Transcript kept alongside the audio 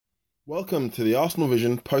Welcome to the Arsenal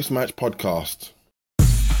Vision post-match podcast.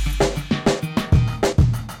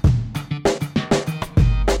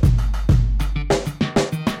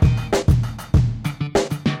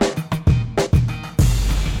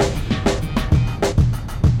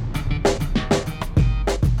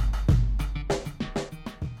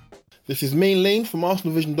 This is me, Lean, from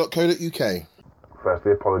arsenalvision.co.uk.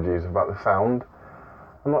 Firstly, apologies about the sound.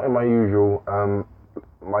 I'm not in my usual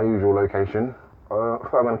location,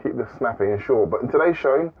 so I'm going to keep this snappy and short. But in today's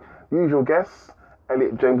show, the usual guests,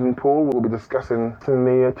 Elliot, James and Paul, will be discussing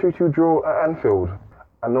the 2-2 draw at Anfield.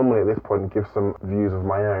 I normally at this point give some views of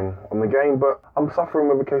my own on the game, but I'm suffering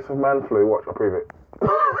with a case of man flu. Watch, I'll prove it.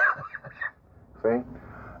 See?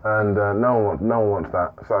 And no one wants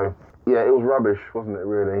that. So, yeah, it was rubbish, wasn't it,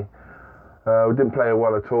 really? We didn't play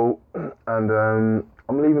well at all, and I'm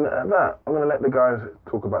leaving it at that. I'm going to let the guys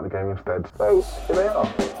talk about the game instead. So, here they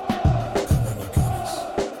are.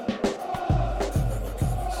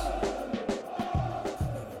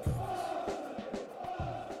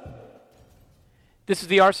 This is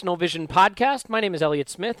the Arsenal Vision podcast. My name is Elliot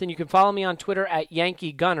Smith, and you can follow me on Twitter at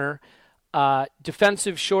Yankee Gunner.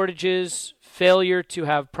 Defensive shortages, failure to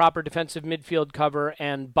have proper defensive midfield cover,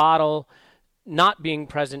 and Bottle not being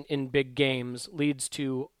present in big games leads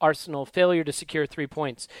to Arsenal failure to secure 3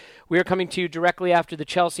 points. We are coming to you directly after the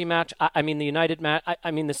Chelsea match. I mean the United match.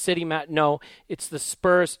 I mean the City match. No, it's the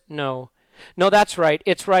Spurs. No, that's right.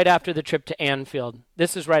 It's right after the trip to Anfield.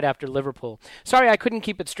 This is right after Liverpool. Sorry, I couldn't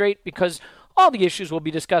keep it straight because all the issues we'll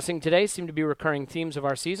be discussing today seem to be recurring themes of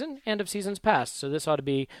our season and of seasons past, so this ought to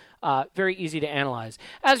be very easy to analyze.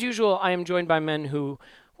 As usual, I am joined by men who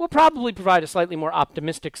will probably provide a slightly more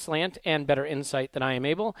optimistic slant and better insight than I am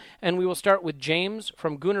able, and we will start with James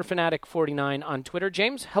from GoonerFanatic49 on Twitter.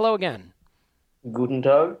 James, hello again. Guten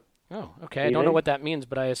Tag. Oh, okay. I don't know what that means,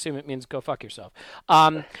 but I assume it means go fuck yourself.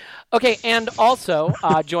 Okay, and also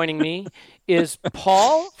joining me is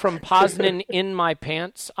Paul from Poznan in My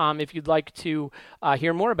Pants. If you'd like to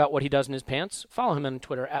hear more about what he does in his pants, follow him on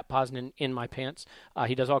Twitter at Poznan in My Pants.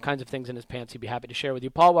 He does all kinds of things in his pants he'd be happy to share with you.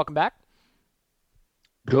 Paul, welcome back.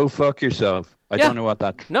 Go fuck yourself. I don't know what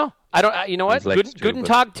that. No, I don't. You know what? Guten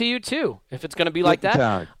Tag to you too. If it's going to be like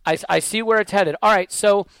that, I see where it's headed. All right,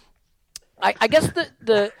 so I guess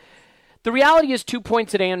the reality is 2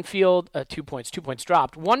 points at Anfield. 2 points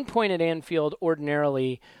dropped. 1 point at Anfield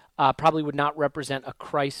ordinarily probably would not represent a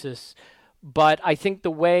crisis, but I think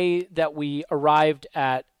the way that we arrived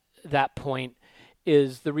at that point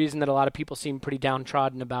is the reason that a lot of people seem pretty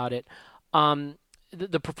downtrodden about it.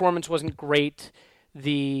 The performance wasn't great.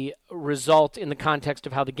 The result in the context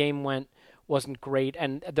of how the game went wasn't great,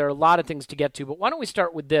 and there are a lot of things to get to, but why don't we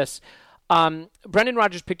start with this? Brendan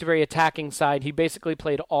Rodgers picked a very attacking side. He basically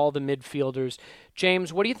played all the midfielders.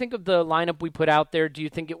 James, what do you think of the lineup we put out there? Do you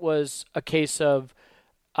think it was a case of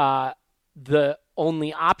the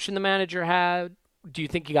only option the manager had? Do you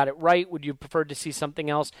think he got it right? Would you prefer to see something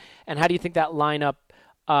else? And how do you think that lineup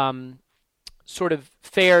sort of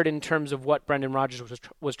fared in terms of what Brendan Rodgers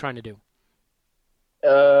was trying to do?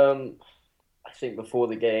 I think before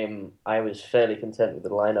the game, I was fairly content with the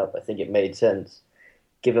lineup. I think it made sense,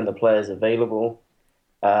 given the players available.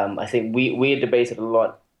 I think we had debated a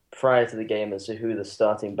lot prior to the game as to who the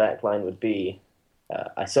starting backline would be.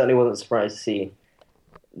 I certainly wasn't surprised to see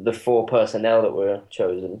the 4 personnel that were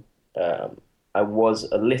chosen. I was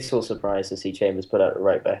a little surprised to see Chambers put out a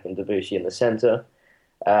right back and Debussy in the centre.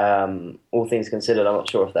 All things considered, I'm not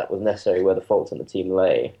sure if that was necessary, where the fault in the team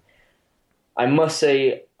lay. I must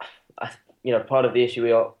say, part of the issue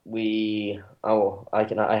I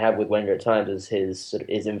have with Wenger at times is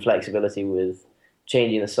his inflexibility with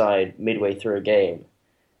changing the side midway through a game.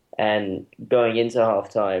 And going into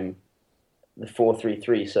halftime, the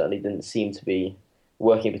 4-3-3 certainly didn't seem to be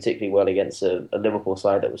working particularly well against a Liverpool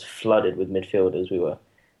side that was flooded with midfielders. We were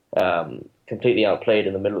completely outplayed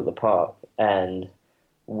in the middle of the park, and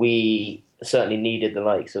we certainly needed the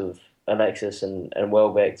likes of Alexis and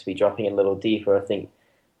Welbeck to be dropping in a little deeper. I think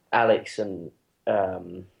Alex and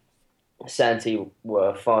Santi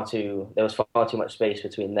were there was far too much space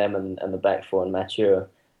between them and the back four and Mathieu,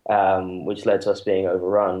 which led to us being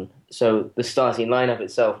overrun. So the starting lineup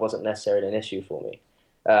itself wasn't necessarily an issue for me.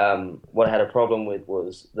 What I had a problem with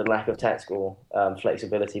was the lack of tactical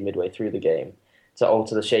flexibility midway through the game to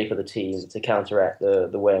alter the shape of the team to counteract the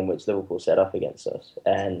way in which Liverpool set up against us.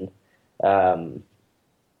 And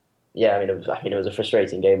it was a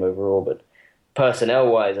frustrating game overall, but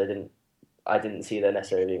personnel-wise, I didn't see there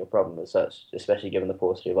necessarily being a problem as such, especially given the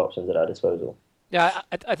paucity of options at our disposal. Yeah,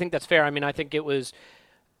 I think that's fair. I mean, I think it was,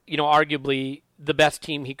 arguably the best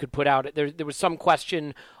team he could put out. There was some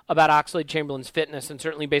question about Oxlade-Chamberlain's fitness, and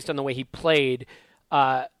certainly based on the way he played,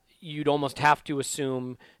 you'd almost have to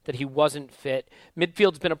assume that he wasn't fit.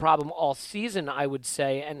 Midfield's been a problem all season, I would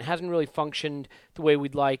say, and hasn't really functioned the way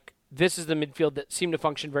we'd like. This is the midfield that seemed to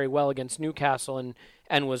function very well against Newcastle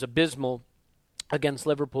and was abysmal against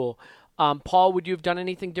Liverpool. Paul, would you have done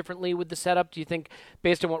anything differently with the setup? Do you think,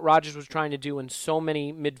 based on what Rodgers was trying to do and so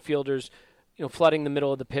many midfielders, flooding the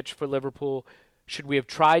middle of the pitch for Liverpool, should we have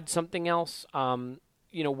tried something else?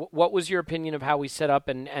 What was your opinion of how we set up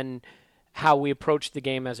and how we approached the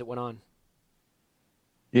game as it went on?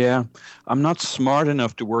 Yeah, I'm not smart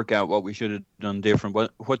enough to work out what we should have done different.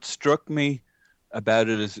 What struck me about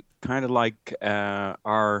it is kind of like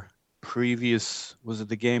our previous, was it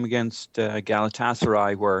the game against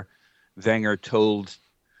Galatasaray, where Wenger told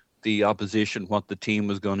the opposition what the team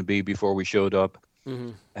was going to be before we showed up.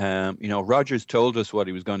 Mm-hmm. Rodgers told us what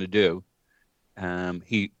he was going to do.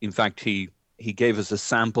 He gave us a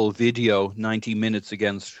sample video, 90 minutes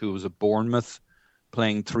against who was at Bournemouth,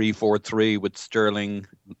 playing 3-4-3 with Sterling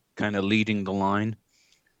kind of leading the line.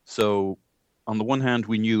 So on the one hand,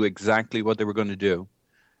 we knew exactly what they were going to do.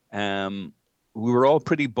 We were all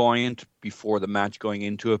pretty buoyant before the match going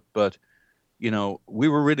into it, but we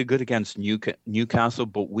were really good against Newcastle,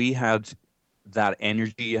 but we had that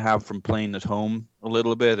energy you have from playing at home a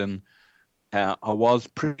little bit, and I was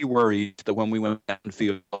pretty worried that when we went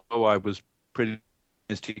downfield, I was pretty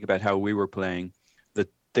optimistic about how we were playing, that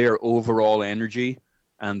their overall energy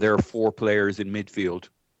and their 4 players in midfield,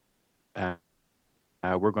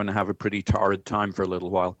 we're going to have a pretty torrid time for a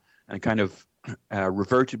little while. And it kind of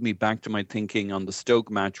reverted me back to my thinking on the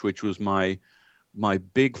Stoke match, which was my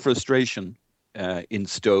big frustration in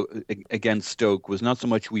Stoke against Stoke was not so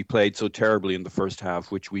much we played so terribly in the first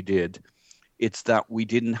half, which we did. It's that we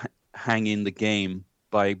didn't hang in the game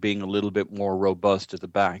by being a little bit more robust at the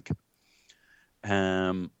back.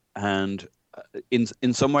 And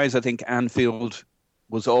in some ways, I think Anfield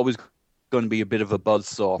was always going to be a bit of a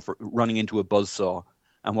buzzsaw, for running into a buzzsaw.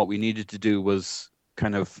 And what we needed to do was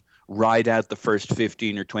kind of ride out the first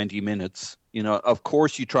 15 or 20 minutes. Of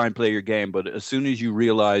course you try and play your game, but as soon as you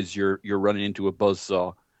realize you're running into a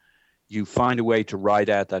buzzsaw, you find a way to ride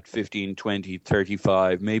out that 15, 20,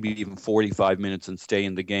 35, maybe even 45 minutes and stay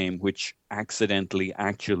in the game, which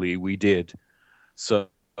actually we did. So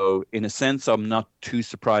in a sense, I'm not too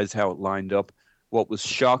surprised how it lined up. What was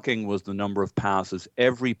shocking was the number of passes.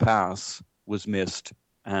 Every pass was missed,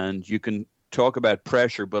 and you can talk about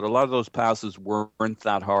pressure, but a lot of those passes weren't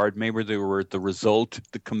that hard. Maybe they were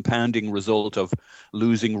the compounding result of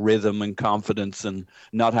losing rhythm and confidence and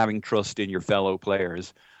not having trust in your fellow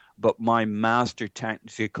players. But my master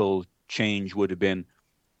tactical change would have been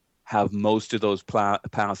have most of those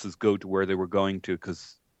passes go to where they were going to,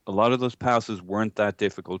 because a lot of those passes weren't that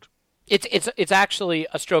difficult. It's actually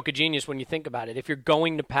a stroke of genius when you think about it. If you're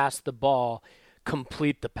going to pass the ball,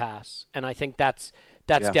 complete the pass. And I think that's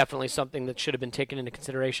definitely something that should have been taken into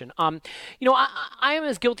consideration. I am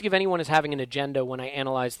as guilty of anyone as having an agenda when I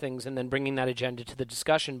analyze things and then bringing that agenda to the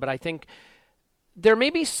discussion. But I think there may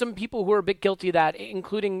be some people who are a bit guilty of that,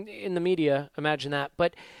 including in the media. Imagine that.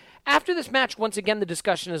 But after this match, once again, the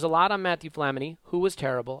discussion is a lot on Matthew Flamini, who was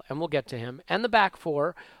terrible, and we'll get to him, and the back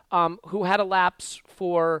 4, who had a lapse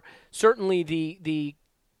for certainly the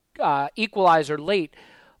equalizer late.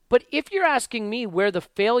 But if you're asking me where the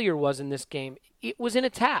failure was in this game, it was in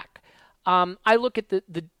attack. I look at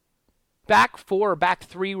the back 4 or back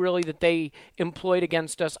 3 really that they employed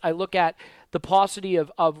against us. I look at the paucity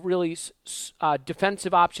of really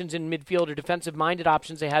defensive options in midfield or defensive-minded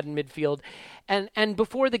options they had in midfield. And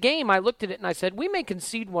before the game, I looked at it and I said, we may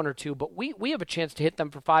concede 1 or 2, but we have a chance to hit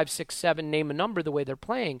them for 5, 6, 7, name a number the way they're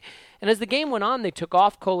playing. And as the game went on, they took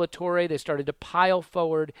off Cola Touré. They started to pile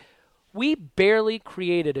forward. We barely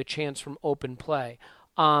created a chance from open play.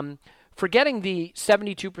 Forgetting the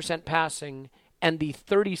 72% passing and the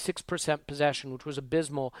 36% possession, which was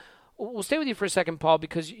abysmal. We'll stay with you for a second, Paul,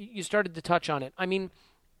 because you started to touch on it. I mean,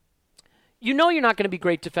 you're not going to be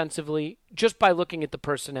great defensively just by looking at the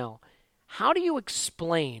personnel. How do you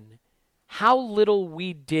explain how little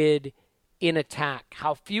we did in attack,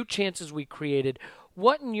 how few chances we created?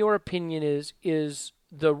 What, in your opinion, is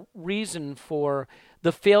the reason for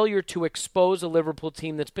the failure to expose a Liverpool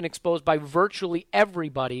team that's been exposed by virtually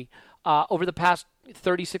everybody over the past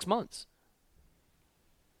 36 months?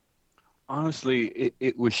 Honestly,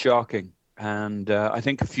 it was shocking. And I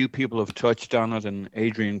think a few people have touched on it, and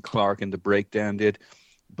Adrian Clark in the breakdown did.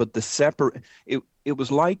 But it was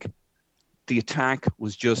like the attack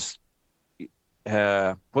was just,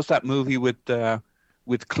 what's that movie with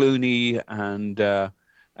Clooney and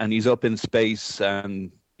and he's up in space,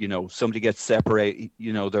 and somebody gets separated.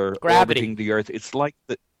 They're Gravity. orbiting the Earth. It's like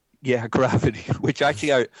gravity. Which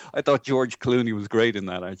actually, I thought George Clooney was great in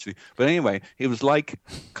that actually. But anyway, it was like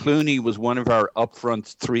Clooney was one of our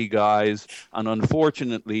upfront three guys, and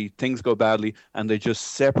unfortunately, things go badly, and they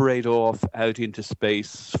just separate off out into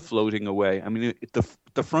space, floating away. I mean,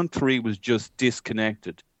 the front three was just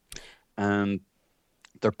disconnected, and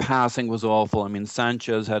their passing was awful. I mean,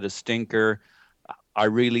 Sanchez had a stinker. I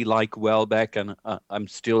really like Welbeck, and I'm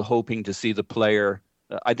still hoping to see the player.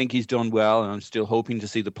 I think he's done well, and I'm still hoping to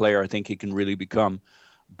see the player I think he can really become.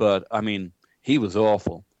 But, I mean, he was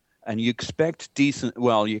awful. And you expect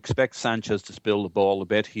Sanchez to spill the ball a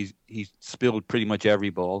bit. He spilled pretty much every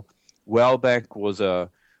ball. Welbeck was a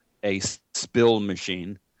spill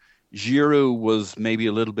machine. Giroud was maybe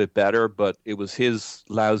a little bit better, but it was his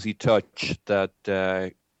lousy touch that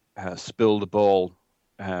spilled the ball.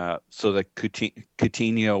 So that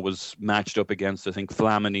Coutinho was matched up against, I think,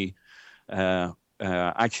 Flamini.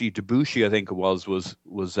 Actually, Debuchy, I think it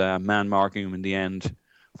was man marking him in the end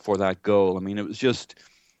for that goal. I mean, it was just...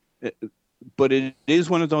 But it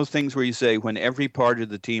is one of those things where you say when every part of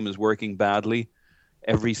the team is working badly,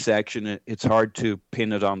 every section, it's hard to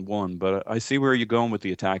pin it on one. But I see where you're going with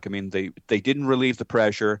the attack. I mean, they didn't relieve the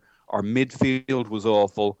pressure. Our midfield was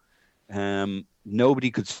awful. Nobody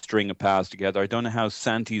could string a pass together. I don't know how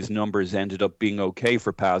Santi's numbers ended up being okay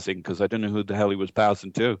for passing, because I don't know who the hell he was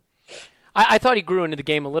passing to. I thought he grew into the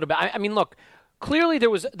game a little bit. I mean, look, clearly there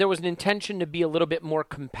was an intention to be a little bit more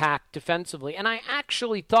compact defensively, and I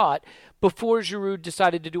actually thought before Giroud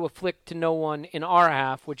decided to do a flick to no one in our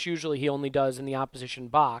half, which usually he only does in the opposition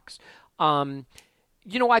box, I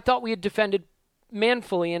thought we had defended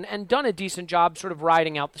manfully and done a decent job sort of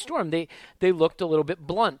riding out the storm. They looked a little bit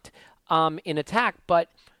blunt in attack, but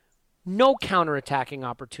no counterattacking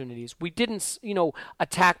opportunities. We didn't,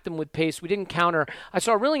 attack them with pace. We didn't counter. I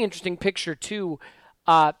saw a really interesting picture, too,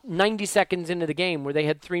 90 seconds into the game where they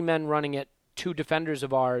had three men running at two defenders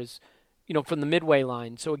of ours, from the midway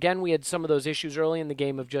line. So, again, we had some of those issues early in the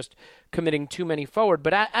game of just committing too many forward.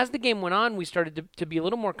 But as the game went on, we started to be a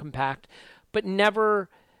little more compact, but never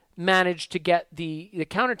managed to get the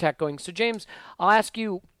counterattack going. So, James, I'll ask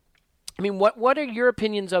you, I mean, what are your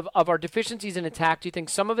opinions of our deficiencies in attack? Do you think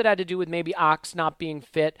some of it had to do with maybe Ox not being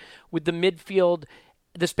fit, with the midfield,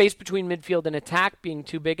 the space between midfield and attack being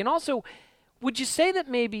too big? And also, would you say that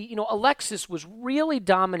maybe, Alexis was really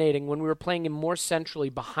dominating when we were playing him more centrally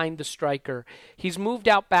behind the striker? He's moved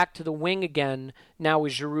out back to the wing again, now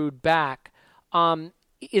with Giroud back.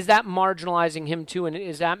 Is that marginalizing him too? And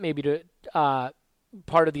is that maybe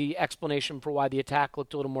part of the explanation for why the attack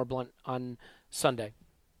looked a little more blunt on Sunday?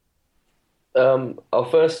 I'll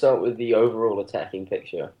first start with the overall attacking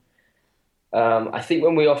picture. I think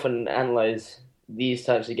when we often analyze these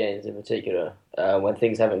types of games in particular, when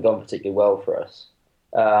things haven't gone particularly well for us,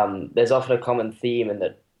 there's often a common theme in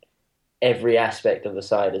that every aspect of the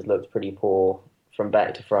side has looked pretty poor from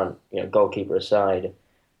back to front, goalkeeper aside.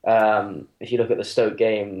 If you look at the Stoke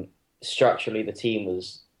game, structurally the team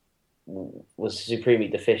was supremely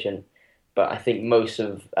deficient, but I think most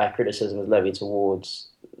of our criticism was levied towards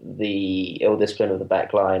the ill discipline of the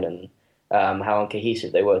back line and how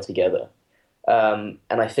uncohesive they were together. And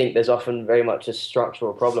I think there's often very much a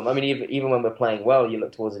structural problem. I mean, even when we're playing well, you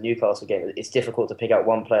look towards the Newcastle game, it's difficult to pick out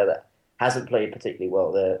one player that hasn't played particularly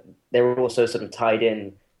well. They're also sort of tied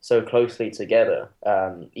in so closely together,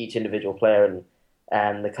 each individual player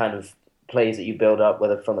and the kind of plays that you build up,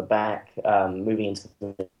 whether from the back, moving into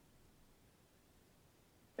the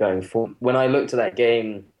going forward. When I looked at that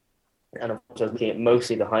game, and I was looking at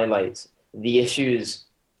mostly the highlights, the issues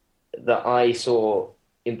that I saw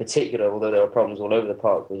in particular, although there were problems all over the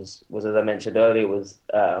park, was as I mentioned earlier, was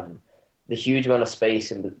the huge amount of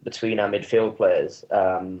space between our midfield players,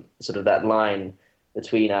 sort of that line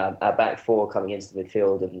between our back four coming into the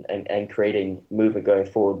midfield and creating movement going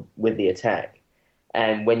forward with the attack.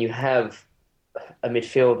 And when you have a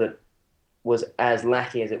midfield that was as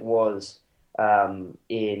lacking as it was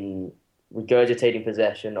in regurgitating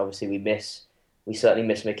possession, obviously we certainly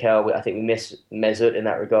miss Mikel. I think we miss Mesut in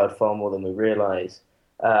that regard far more than we realise.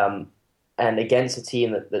 And against a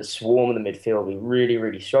team that swarmed in the midfield, we really,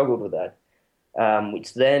 really struggled with that,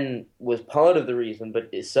 which then was part of the reason, but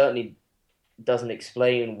it certainly doesn't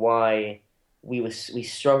explain why we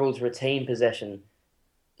struggled to retain possession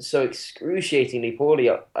so excruciatingly poorly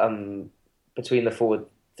between the forward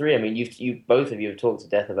three. I mean, you both of you have talked to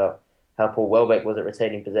death about how poor Welbeck was at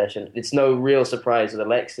retaining possession. It's no real surprise with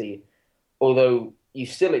Alexi, although you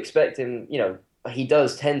still expect him, he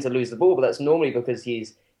does tend to lose the ball, but that's normally because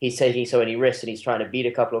he's taking so many risks and he's trying to beat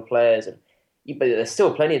a couple of players and but there's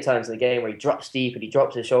still plenty of times in the game where he drops deep and he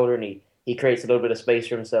drops his shoulder and he creates a little bit of space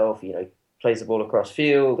for himself. Plays the ball across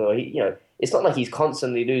field, or it's not like he's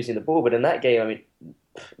constantly losing the ball. But in that game, I mean,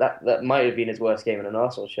 that might have been his worst game in an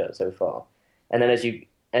Arsenal shirt so far. And then as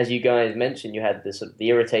you guys mentioned, you had the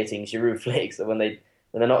irritating Giroud flicks that when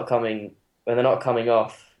they're not coming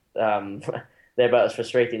off, they're about as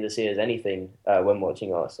frustrating to see as anything when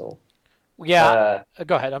watching Arsenal. Yeah,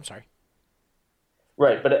 go ahead. I'm sorry.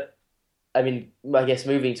 Right, but I mean, I guess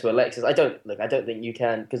moving to Alexis, I don't think you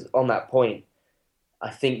can, because on that point, I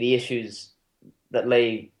think the issues that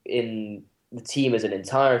lay in the team as an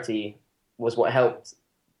entirety was what helped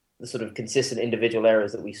the sort of consistent individual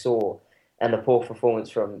errors that we saw and the poor performance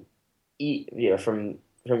from each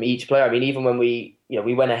player. I mean, even when we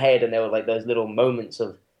went ahead and there were like those little moments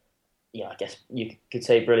of, I guess you could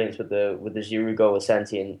say brilliance with the Giroud goal with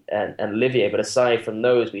Santi and Olivier, but aside from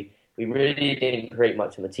those, we really didn't create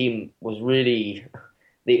much, and the team was really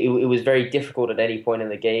it was very difficult at any point in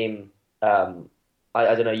the game.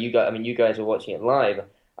 I don't know, you guys were watching it live.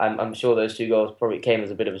 I'm sure those 2 goals probably came as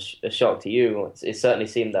a bit of a shock to you. It certainly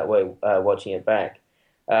seemed that way watching it back.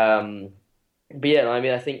 But yeah, I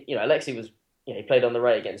mean, I think Alexi was he played on the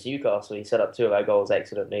right against Newcastle. He set up 2 of our goals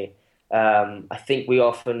excellently. I think we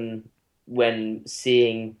often, when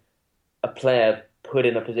seeing a player put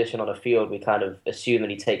in a position on a field, we kind of assume that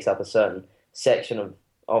he takes up a certain section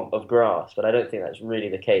of grass, but I don't think that's really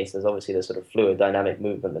the case. There's obviously this sort of fluid, dynamic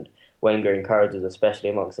movement that Wenger encourages, especially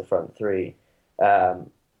amongst the front 3. And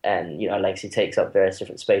Alexi takes up various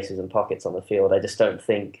different spaces and pockets on the field. I just don't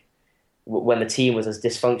think, when the team was as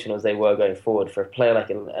dysfunctional as they were going forward, for a player like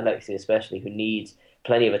Alexi especially, who needs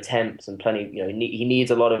plenty of attempts and he needs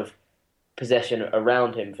a lot of possession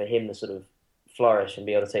around him for him to sort of flourish and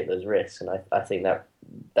be able to take those risks. And I think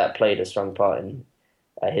that played a strong part in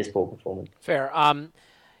his poor performance. Fair.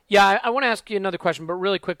 Yeah, I want to ask you another question, but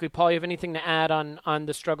really quickly, Paul, you have anything to add on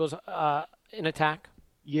the struggles in attack?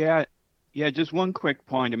 Yeah, just one quick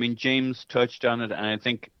point. I mean, James touched on it, and I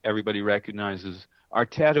think everybody recognizes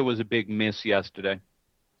Arteta was a big miss yesterday.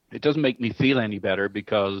 It doesn't make me feel any better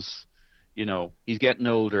because, he's getting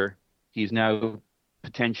older. He's now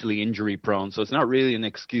potentially injury prone, so it's not really an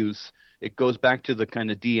excuse. It goes back to the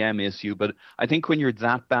kind of DM issue, but I think when you're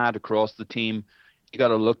that bad across the team, you got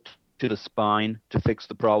to look to the spine to fix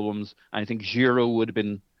the problems. I think Giroud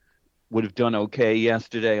would have done okay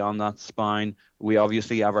yesterday on that spine. We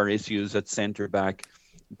obviously have our issues at centre back,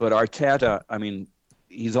 but Arteta, I mean,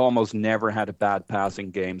 he's almost never had a bad passing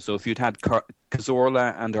game. So if you'd had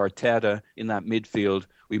Cazorla and Arteta in that midfield,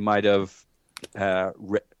 we might have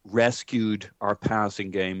rescued our passing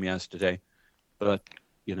game yesterday. But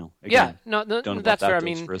again, that's fair.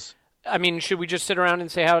 I mean, should we just sit around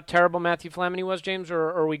and say how terrible Matthew Flamini was, James, or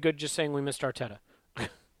are we good just saying we missed Arteta?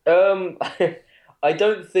 I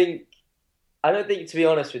don't think, to be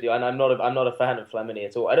honest with you, and I'm not a fan of Flamini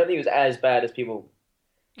at all. I don't think it was as bad as people.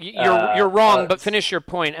 You're wrong, but finish your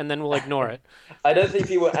point, and then we'll ignore it. I don't think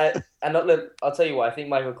people. I'll tell you what. I think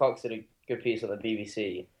Michael Cox did a good piece on the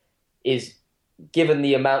BBC. Is given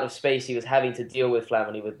the amount of space he was having to deal with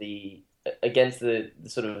Flamini against the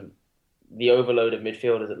sort of the overload of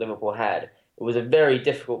midfielders that Liverpool had, it was a very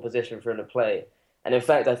difficult position for him to play. And in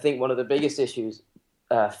fact, I think one of the biggest issues,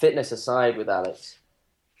 fitness aside with Alex,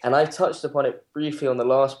 and I touched upon it briefly on the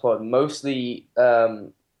last pod, mostly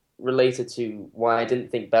related to why I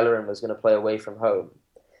didn't think Bellerin was going to play away from home.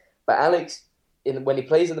 But Alex, when he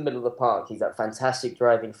plays in the middle of the park, he's that fantastic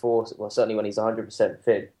driving force. Well, certainly when he's 100%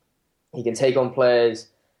 fit, he can take on players.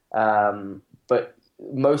 But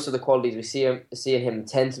most of the qualities we see in him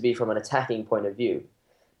tend to be from an attacking point of view.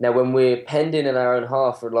 Now, when we're penned in our own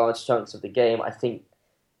half for large chunks of the game, I think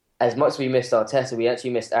as much as we missed Arteta, we actually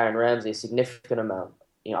missed Aaron Ramsey a significant amount.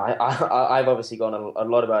 I've obviously gone a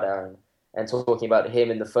lot about Aaron and talking about him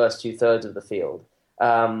in the first 2/3 of the field.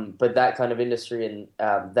 But that kind of industry and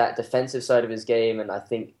that defensive side of his game, and I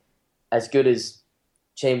think as good as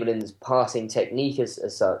Chamberlain's passing technique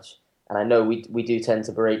as such, and I know we do tend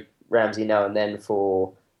to berate Ramsey now and then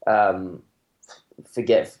for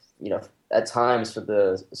forget, at times for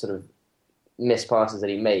the sort of missed passes that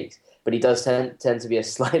he makes, but he does tend to be a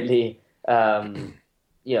slightly,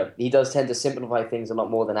 he does tend to simplify things a lot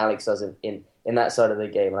more than Alex does in that side of the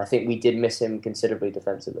game, and I think we did miss him considerably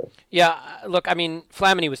defensively. Yeah, look, I mean,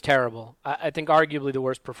 Flamini was terrible. I think arguably the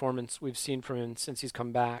worst performance we've seen from him since he's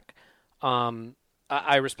come back.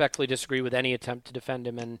 I respectfully disagree with any attempt to defend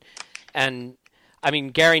him, and I mean,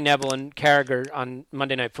 Gary Neville and Carragher on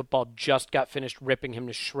Monday Night Football just got finished ripping him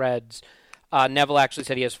to shreds. Neville actually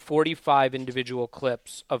said he has 45 individual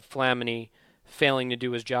clips of Flamini failing to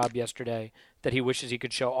do his job yesterday. that he wishes he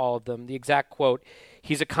could show all of them. The exact quote,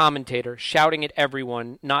 he's a commentator, shouting at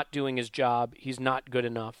everyone, not doing his job. He's not good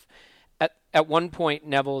enough. At one point,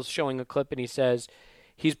 Neville's showing a clip, and he says,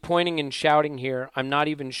 he's pointing and shouting here. I'm not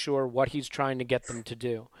even sure what he's trying to get them to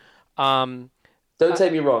do. Don't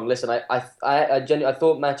take me wrong. Listen, I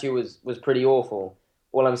thought Matthew was pretty awful.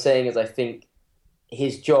 All I'm saying is I think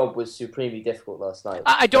his job was supremely difficult last night.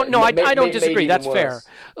 I don't know. I don't disagree. That's fair.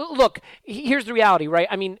 Look, here's the reality, right?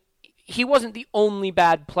 I mean, he wasn't the only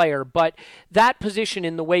bad player, but that position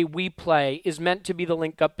in the way we play is meant to be the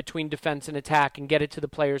link up between defense and attack and get it to the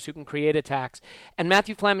players who can create attacks. And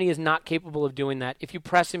Matthew Flamini is not capable of doing that. If you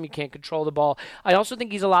press him, you can't control the ball. I also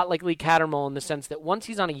think he's a lot like Lee Cattermole in the sense that once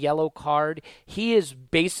he's on a yellow card, he is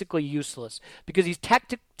basically useless because he's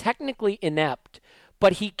technically inept,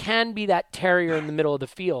 but he can be that terrier in the middle of the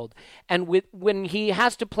field. And when he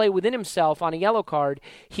has to play within himself on a yellow card,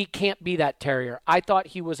 he can't be that terrier. I thought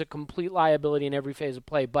he was a complete liability in every phase of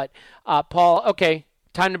play. But, Paul, okay,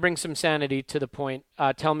 time to bring some sanity to the point.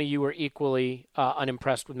 Tell me you were equally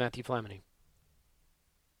unimpressed with Matthew Flamini.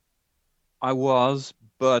 I was,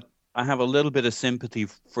 but I have a little bit of sympathy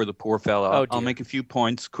for the poor fella. I'll make a few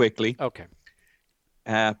points quickly. Okay.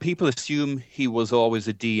 People assume he was always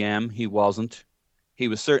a DM. He wasn't. He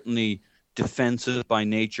was certainly defensive by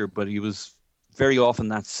nature, but he was very often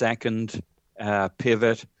that second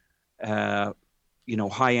pivot, high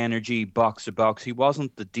energy, box to box. He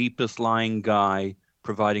wasn't the deepest lying guy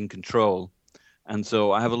providing control. And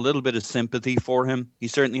so I have a little bit of sympathy for him. He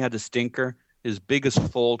certainly had a stinker. His biggest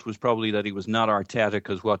fault was probably that he was not Arteta,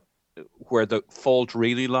 because where the fault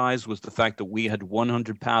really lies was the fact that we had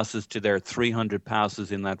 100 passes to their 300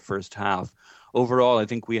 passes in that first half. Overall, I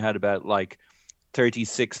think we had about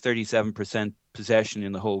 37% possession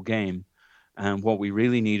in the whole game. And what we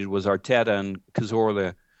really needed was Arteta and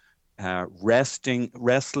Cazorla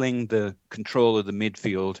wrestling the control of the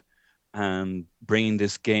midfield and bringing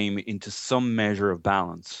this game into some measure of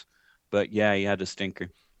balance. But yeah, he had a stinker.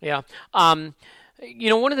 Yeah. One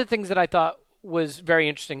of the things that I thought was very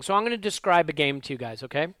interesting. So I'm going to describe a game to you guys,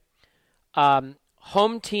 okay?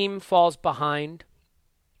 Home team falls behind.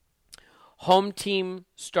 Home team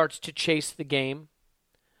starts to chase the game.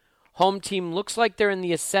 Home team looks like they're in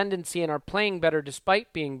the ascendancy and are playing better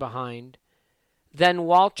despite being behind. Then,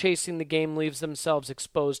 while chasing the game, leaves themselves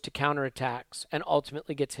exposed to counterattacks and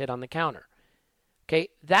ultimately gets hit on the counter. Okay,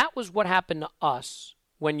 that was what happened to us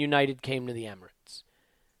when United came to the Emirates.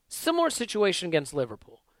 Similar situation against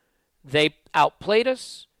Liverpool. They outplayed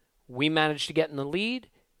us. We managed to get in the lead.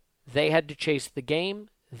 They had to chase the game.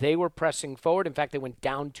 They were pressing forward. In fact, they went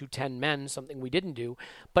down to 10 men, something we didn't do.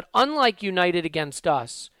 But unlike United against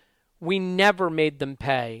us, we never made them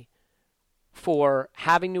pay for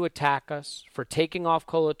having to attack us, for taking off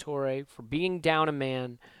Kolo Touré, for being down a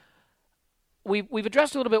man. We've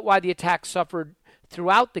addressed a little bit why the attack suffered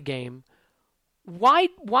throughout the game. Why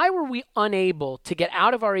were we unable to get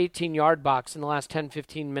out of our 18-yard box in the last 10,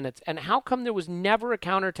 15 minutes? And how come there was never a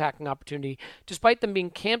counterattacking opportunity, despite them being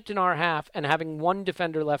camped in our half and having one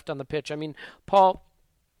defender left on the pitch? I mean, Paul,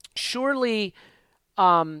 surely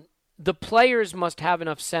the players must have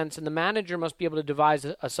enough sense and the manager must be able to devise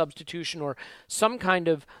a substitution or some kind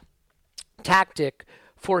of tactic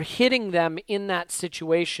for hitting them in that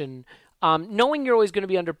situation. Knowing you're always going to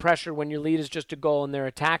be under pressure when your lead is just a goal and they're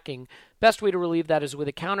attacking, best way to relieve that is with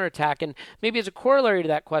a counterattack. And maybe as a corollary to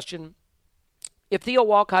that question, if Theo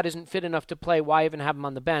Walcott isn't fit enough to play, why even have him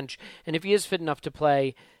on the bench? And if he is fit enough to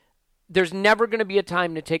play, there's never going to be a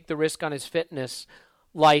time to take the risk on his fitness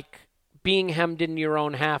like being hemmed into your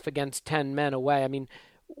own half against 10 men away. I mean,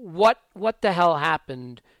 what the hell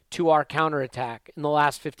happened to our counterattack in the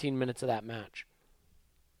last 15 minutes of that match?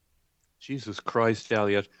 Jesus Christ,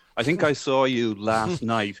 Elliot. I think I saw you last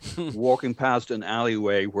night walking past an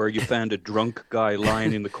alleyway where you found a drunk guy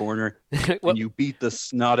lying in the corner and you beat the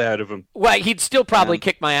snot out of him. Well, he'd still probably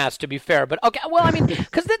kick my ass, to be fair. But, okay, well, I mean,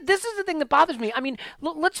 because this is the thing that bothers me. I mean,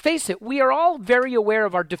 let's face it. We are all very aware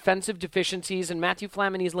of our defensive deficiencies and Matthew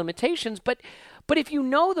Flamini's limitations. But if you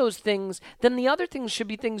know those things, then the other things should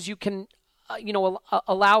be things you can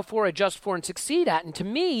allow for, adjust for, and succeed at. And to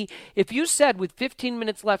me, if you said with 15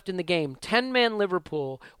 minutes left in the game, 10-man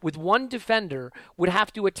Liverpool with one defender would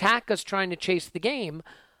have to attack us trying to chase the game,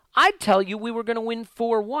 I'd tell you we were going to win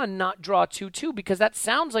 4-1, not draw 2-2, because that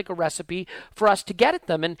sounds like a recipe for us to get at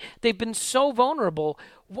them. And they've been so vulnerable.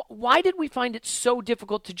 Why did we find it so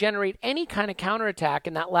difficult to generate any kind of counterattack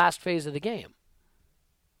in that last phase of the game?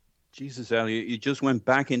 Jesus, Elliot, you just went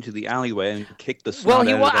back into the alleyway and kicked the snot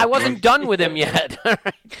I wasn't done with him yet.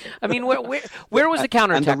 I mean, where was the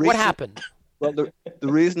counterattack? What happened? Well, the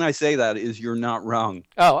reason I say that is you're not wrong.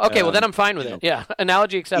 Oh, okay. Well, then I'm fine with it. Yeah,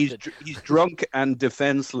 analogy accepted. He's drunk and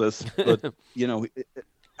defenseless, but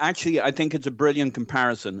actually, I think it's a brilliant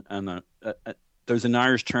comparison. And there's an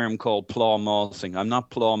Irish term called plough-mossing. I'm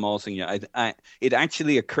not plough-mossing yet. It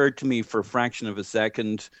actually occurred to me for a fraction of a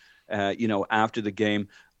second, after the game,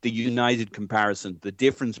 the United comparison, the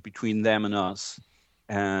difference between them and us.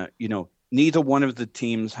 Neither one of the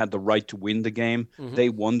teams had the right to win the game. Mm-hmm. They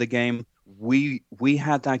won the game. We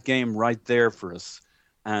had that game right there for us.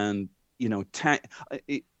 And,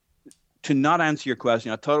 to not answer your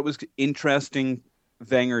question, I thought it was interesting,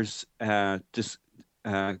 Wenger's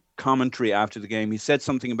commentary after the game. He said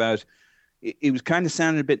something about, it was kind of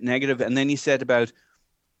sounded a bit negative, and then he said about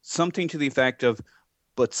something to the effect of,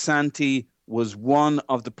 but Santi was one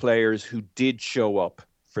of the players who did show up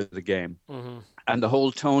for the game. Mm-hmm. And the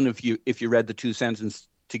whole tone, if you read the two sentences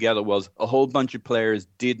together, was a whole bunch of players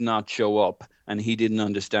did not show up, and he didn't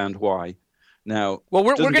understand why. Now, well,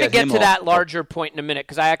 we're going to get to that larger point in a minute,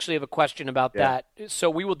 because I actually have a question about that. So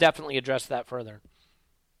we will definitely address that further.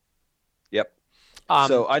 Yep.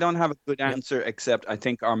 So I don't have a good answer, except I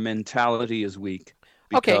think our mentality is weak,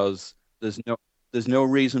 because there's no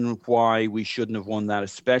reason why we shouldn't have won that,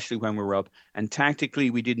 especially when we were up. And tactically,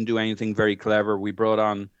 we didn't do anything very clever. We brought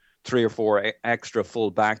on 3 or 4 extra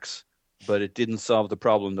full backs, but it didn't solve the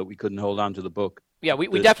problem that we couldn't hold on to the book. Yeah, we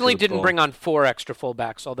definitely didn't bring on 4 extra full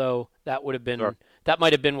backs, although that would have been that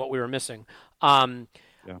might have been what we were missing.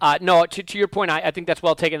 No, to your point, I think that's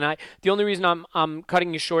well taken. The only reason I'm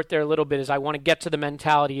cutting you short there a little bit is I want to get to the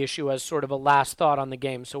mentality issue as sort of a last thought on the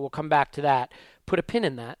game. So we'll come back to that. Put a pin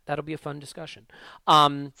in that. That'll be a fun discussion.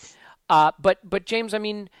 But James, I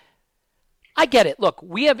mean, I get it. Look,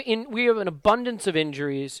 we have an abundance of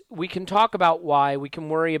injuries. We can talk about why. We can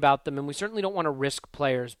worry about them, and we certainly don't want to risk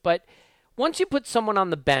players. But once you put someone on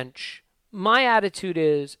the bench, my attitude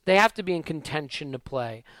is they have to be in contention to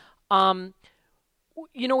play.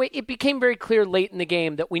 It became very clear late in the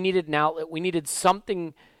game that we needed an outlet. We needed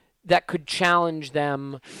something that could challenge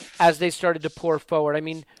them as they started to pour forward. I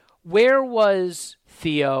mean, where was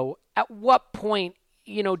Theo? At what point,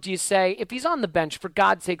 do you say, if he's on the bench, for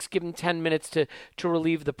God's sakes, give him 10 minutes to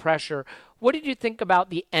relieve the pressure? What did you think about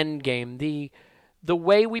the end game, the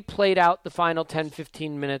way we played out the final 10,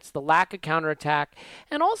 15 minutes, the lack of counterattack,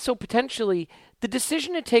 and also potentially the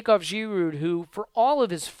decision to take off Giroud, who, for all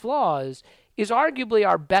of his flaws, is arguably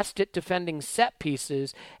our best at defending set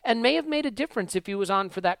pieces and may have made a difference if he was on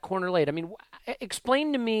for that corner late? I mean,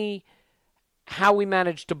 explain to me how we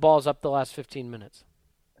managed to balls up the last 15 minutes.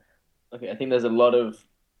 Okay, I think there's a lot of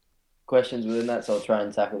questions within that, so I'll try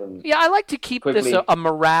and tackle them. Yeah, I like to keep quickly. This a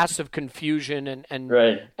morass of confusion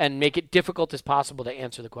and make it difficult as possible to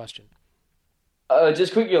answer the question.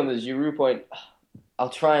 Just quickly on the Giroud point, I'll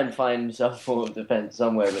try and find some form of defense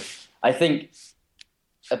somewhere, but I think,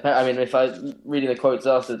 if I was reading the quotes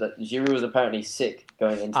after that, Giroud was apparently sick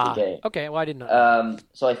going into the game. Okay, well, I didn't know.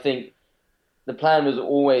 So I think the plan was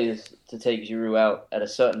always to take Giroud out at a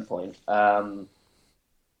certain point.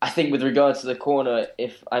 I think with regards to the corner,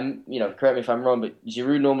 if I'm, correct me if I'm wrong, but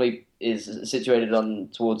Giroud normally is situated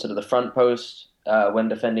towards sort of the front post when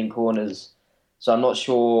defending corners. So I'm not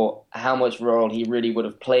sure how much role he really would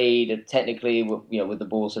have played technically, with the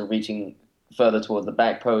ball sort of reaching further towards the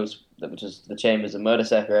back post, which is the Chambers and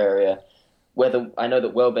Mertesacker area. Whether I know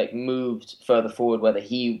that Welbeck moved further forward, whether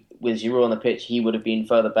he, with Giroud on the pitch, he would have been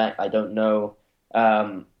further back, I don't know.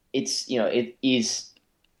 It is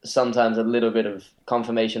sometimes a little bit of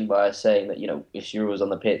confirmation bias saying that, if Giroud was on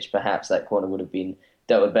the pitch, perhaps that corner would have been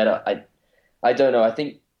dealt with better. I don't know. I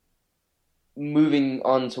think moving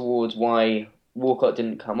on towards why Walcott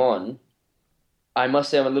didn't come on, I must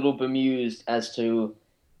say I'm a little bemused as to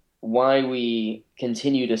why we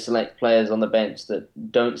continue to select players on the bench that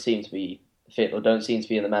don't seem to be fit or don't seem to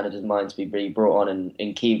be in the manager's mind to be brought on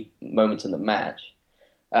in key moments in the match.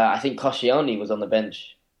 I think Koscielny was on the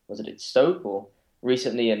bench, was it at Stoke or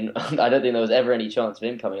recently, and I don't think there was ever any chance of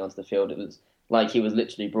him coming onto the field. It was like he was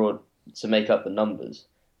literally brought to make up the numbers.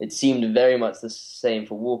 It seemed very much the same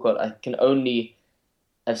for Walcott. I can only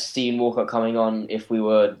have seen Walcott coming on if we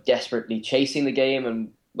were desperately chasing the game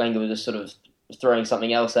and Wenger was just sort of throwing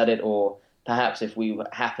something else at it, or perhaps if we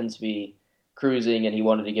happened to be cruising and he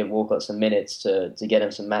wanted to give Walcott some minutes to get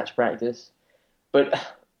him some match practice.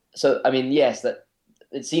 But so, yes, that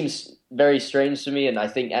it seems very strange to me, and I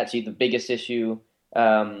think actually the biggest issue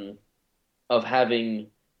of having,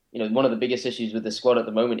 one of the biggest issues with the squad at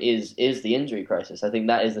the moment is the injury crisis. I think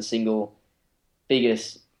that is the single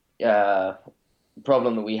biggest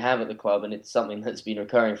problem that we have at the club, and it's something that's been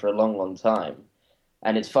recurring for a long, long time.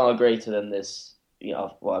 And it's far greater than this,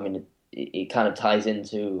 it kind of ties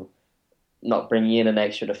into not bringing in an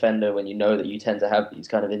extra defender when you know that you tend to have these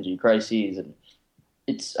kind of injury crises, and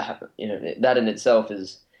it's that in itself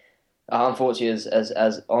is unfortunately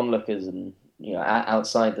as onlookers and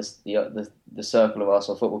outside the circle of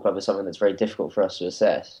Arsenal Football Club is something that's very difficult for us to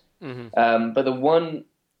assess. Mm-hmm. But the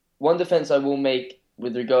one defense I will make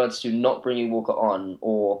with regards to not bringing Walker on,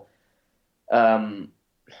 or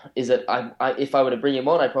is that if I were to bring him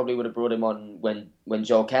on, I probably would have brought him on when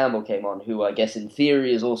Joel Campbell came on, who I guess in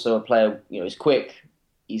theory is also a player. Is quick.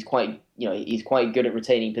 He's quite good at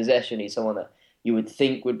retaining possession. He's someone that you would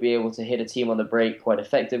think would be able to hit a team on the break quite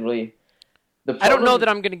effectively. I don't know that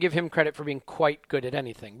I'm going to give him credit for being quite good at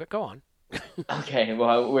anything, but go on. Okay,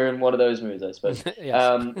 well, we're in one of those moods, I suppose.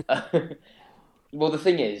 Yes. Well, the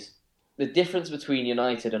thing is, the difference between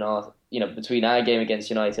United and between our game against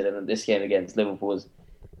United and this game against Liverpool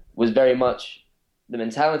was very much the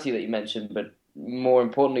mentality that you mentioned, but more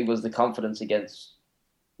importantly was the confidence against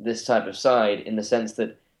this type of side, in the sense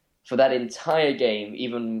that for that entire game,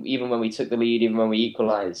 even when we took the lead, even when we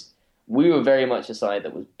equalised, we were very much a side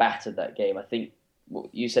that was battered that game. I think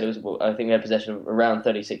you said I think we had possession of around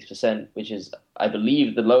 36%, which is, I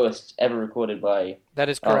believe, the lowest ever recorded by that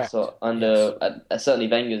is correct under certainly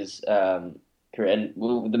Wenger's career, and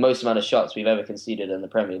the most amount of shots we've ever conceded in the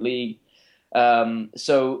Premier League.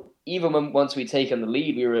 So even once we'd taken the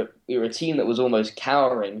lead, we were a team that was almost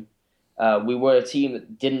cowering. We were a team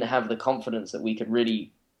that didn't have the confidence that we could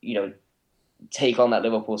really, take on that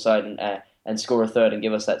Liverpool side and score a third and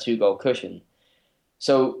give us that 2-goal cushion.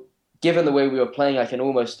 So given the way we were playing, I can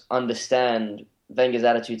almost understand Wenger's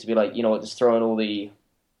attitude to be like, just throw in all the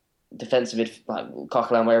defensive like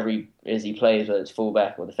Coquelin, wherever he plays, whether it's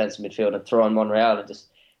fullback or defensive midfield, and throw on Monreal and just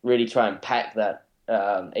really try and pack that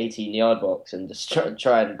 18-yard box and just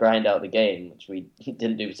try and grind out the game, which we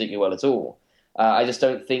didn't do particularly well at all. I just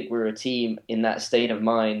don't think we're a team in that state of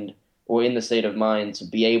mind, or in the state of mind to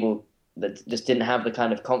be able, that just didn't have the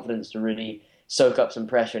kind of confidence to really soak up some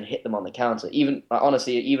pressure and hit them on the counter.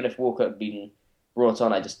 Honestly, even if Walker had been brought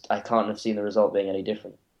on, I can't have seen the result being any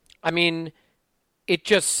different. I mean, it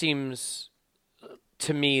just seems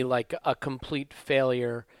to me like a complete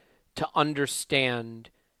failure to understand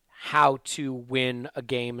how to win a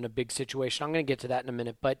game in a big situation. I'm going to get to that in a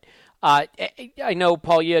minute, but I know,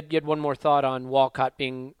 Paul, you had one more thought on Walcott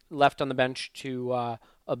being left on the bench to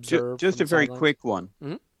observe. Just a very quick one.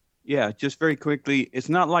 Mm-hmm. Yeah, just very quickly. It's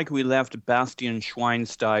not like we left Bastian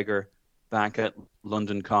Schweinsteiger back at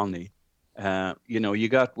London Colney. You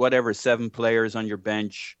got 7 players on your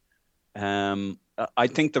bench. I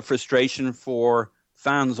think the frustration for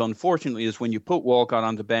fans, unfortunately, is when you put Walcott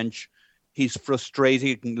on the bench, he's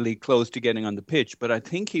frustratingly close to getting on the pitch. But I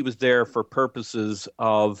think he was there for purposes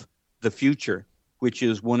of the future, which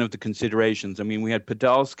is one of the considerations. I mean, we had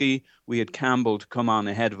Podolski, we had Campbell to come on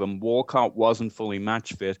ahead of him. Walcott wasn't fully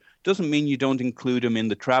match fit. Doesn't mean you don't include him in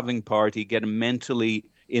the travelling party, get him mentally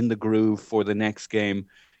in the groove for the next game,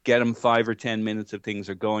 get him 5 or 10 minutes if things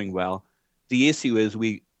are going well. The issue is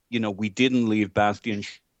we didn't leave Bastian.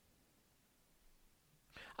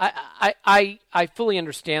 I fully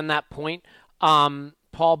understand that point,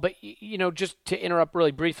 Paul, but, just to interrupt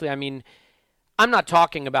really briefly, I mean, I'm not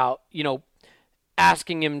talking about,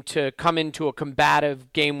 asking him to come into a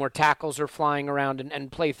combative game where tackles are flying around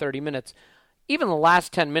and play 30 minutes. Even the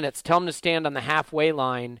last 10 minutes, tell him to stand on the halfway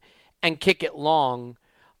line and kick it long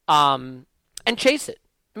and chase it.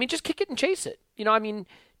 I mean, just kick it and chase it.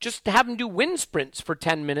 Just have him do wind sprints for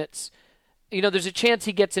 10 minutes. There's a chance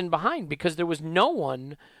he gets in behind, because there was no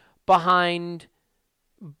one behind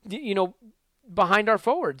our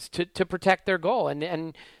forwards to protect their goal.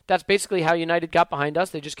 And that's basically how United got behind us.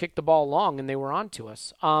 They just kicked the ball long and they were on to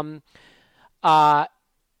us. I'm going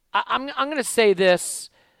to say this.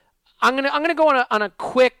 I'm going to go on a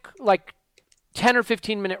quick, 10 or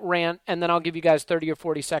 15 minute rant, and then I'll give you guys 30 or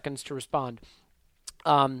 40 seconds to respond.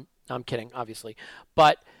 I'm kidding, obviously.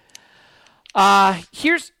 But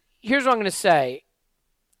here's what I'm going to say.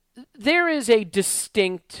 There is a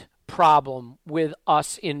distinct problem with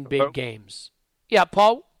us in big games. Yeah,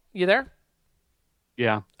 Paul, you there?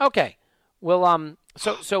 Yeah. Okay. Well,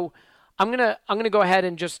 so I'm gonna go ahead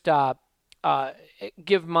and just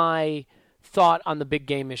give my thought on the big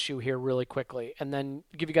game issue here really quickly, and then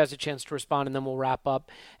give you guys a chance to respond, and then we'll wrap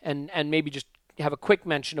up and maybe just have a quick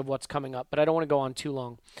mention of what's coming up. But I don't want to go on too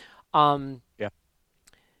long. Yeah.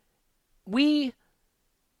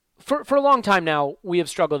 For a long time now, we have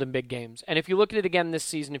struggled in big games. And if you look at it again this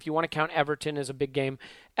season, if you want to count Everton as a big game,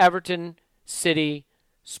 Everton, City,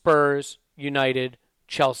 Spurs, United,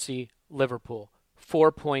 Chelsea, Liverpool,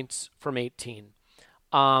 4 points from 18.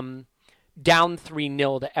 down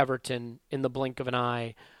 3-0 to Everton in the blink of an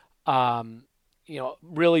eye.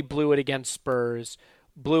 Really blew it against Spurs,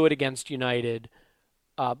 blew it against United,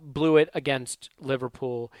 blew it against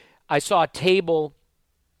Liverpool. I saw a table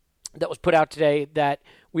that was put out today that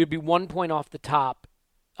we would be 1 point off the top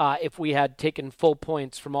if we had taken full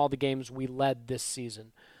points from all the games we led this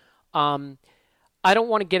season. I don't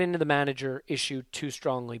want to get into the manager issue too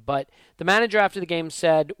strongly, but the manager after the game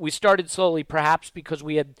said, we started slowly perhaps because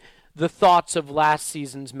we had the thoughts of last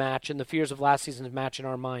season's match and the fears of last season's match in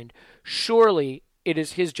our mind. Surely it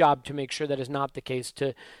is his job to make sure that is not the case,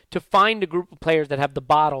 to find a group of players that have the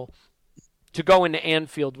bottle to go into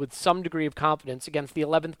Anfield with some degree of confidence against the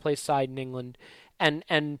 11th place side in England and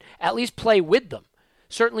at least play with them.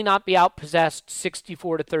 Certainly not be outpossessed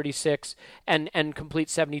 64-36 and complete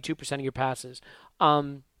 72% of your passes.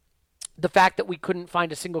 The fact that we couldn't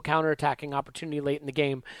find a single counterattacking opportunity late in the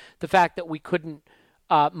game, the fact that we couldn't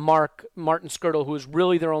mark Martin Skirtle, who was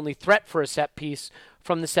really their only threat for a set piece,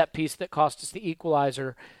 from the set piece that cost us the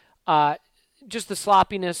equalizer. Just the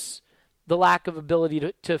sloppiness, the lack of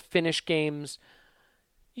ability to finish games.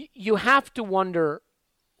 You have to wonder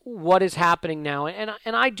what is happening now.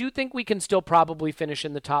 And I do think we can still probably finish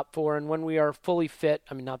in the top 4. And when we are fully fit,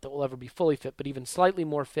 I mean, not that we'll ever be fully fit, but even slightly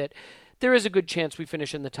more fit, there is a good chance we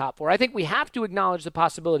finish in the top 4. I think we have to acknowledge the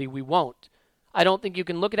possibility we won't. I don't think you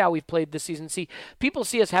can look at how we've played this season. People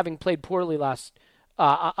see us having played poorly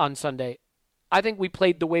on Sunday. I think we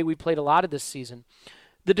played the way we played a lot of this season.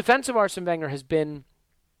 The defense of Arsene Wenger has been,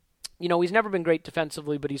 he's never been great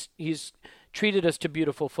defensively, but he's treated us to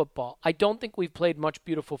beautiful football. I don't think we've played much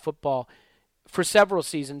beautiful football for several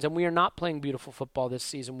seasons, and we are not playing beautiful football this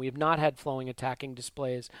season. We have not had flowing attacking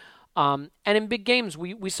displays. And in big games,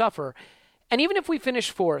 we suffer. And even if we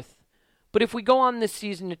finish 4th, but if we go on this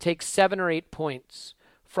season to take 7 or 8 points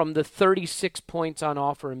from the 36 points on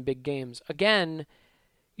offer in big games, again,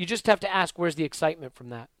 you just have to ask, where's the excitement from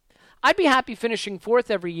that? I'd be happy finishing 4th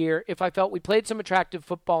every year if I felt we played some attractive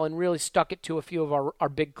football and really stuck it to a few of our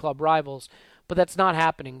big club rivals, but that's not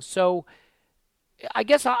happening. So I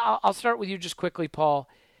guess I'll start with you just quickly, Paul.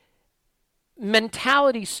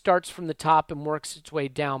 Mentality starts from the top and works its way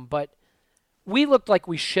down, but we looked like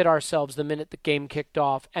we shit ourselves the minute the game kicked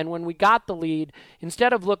off. And when we got the lead,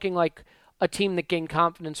 instead of looking like a team that gained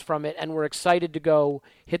confidence from it and were excited to go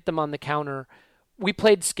hit them on the counter, we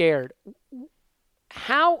played scared.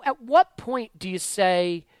 At what point do you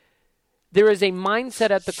say there is a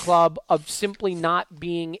mindset at the club of simply not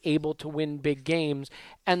being able to win big games,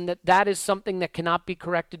 and that is something that cannot be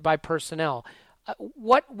corrected by personnel?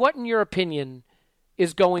 What in your opinion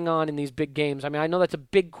is going on in these big games? I mean, I know that's a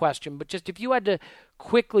big question, but just if you had to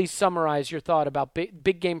quickly summarize your thought about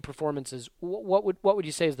big game performances, what would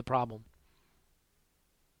you say is the problem?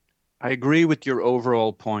 I agree with your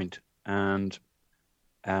overall point, and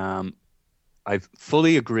I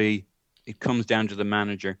fully agree. It comes down to the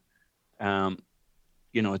manager.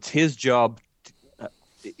 It's his job.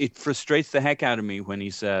 It frustrates the heck out of me when he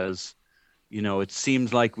says, it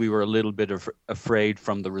seems like we were a little bit afraid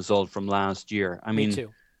from the result from last year. I mean, me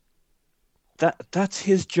too. That's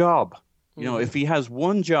his job. If he has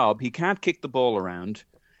one job, he can't kick the ball around.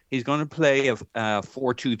 He's going to play a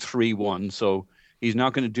 4-2-3-1, so he's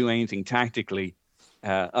not going to do anything tactically.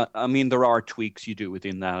 I mean, there are tweaks you do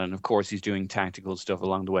within that, and of course he's doing tactical stuff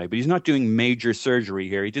along the way, but he's not doing major surgery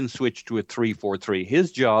here. He didn't switch to a 3-4-3.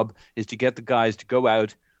 His job is to get the guys to go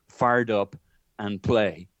out fired up and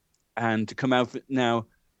play, and to come out. Now,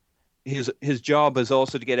 his job is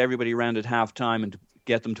also to get everybody around at halftime and to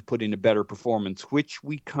get them to put in a better performance, which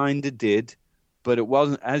we kind of did, but it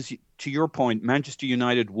wasn't, to your point, Manchester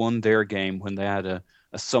United won their game when they had a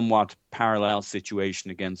somewhat parallel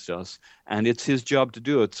situation against us, and it's his job to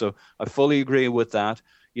do it. So I fully agree with that.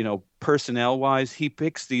 Personnel-wise, he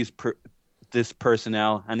picks this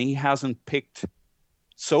personnel, and he hasn't picked,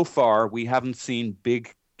 so far, we haven't seen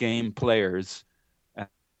big game players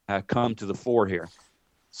come to the fore here.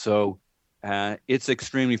 So it's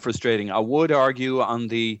extremely frustrating. I would argue on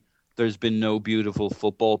there's been no beautiful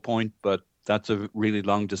football point, but that's a really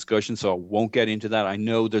long discussion, so I won't get into that. I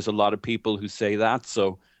know there's a lot of people who say that,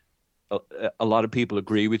 so a lot of people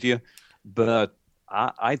agree with you. But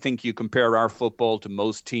I think you compare our football to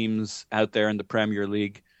most teams out there in the Premier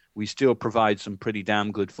League, we still provide some pretty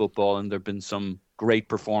damn good football, and there have been some great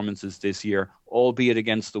performances this year, albeit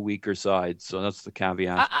against the weaker side. So that's the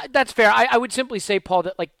caveat. That's fair. I would simply say, Paul,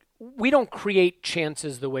 that we don't create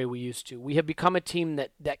chances the way we used to. We have become a team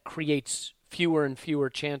that creates fewer and fewer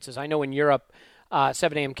chances. I know in Europe,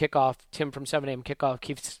 7 a.m. kickoff, Tim from 7 a.m. kickoff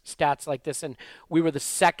keeps stats like this, and we were the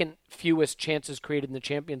second fewest chances created in the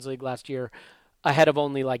Champions League last year ahead of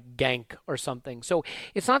only like Genk or something. So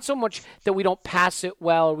it's not so much that we don't pass it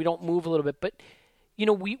well or we don't move a little bit, but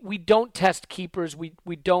we don't test keepers.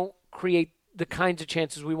 We don't create the kinds of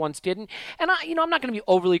chances we once did. And I'm not going to be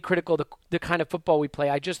overly critical of the kind of football we play.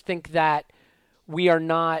 I just think that we are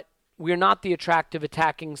not the attractive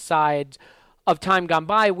attacking sides of time gone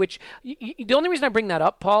by, which the only reason I bring that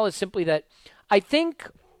up, Paul, is simply that I think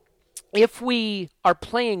if we are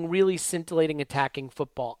playing really scintillating attacking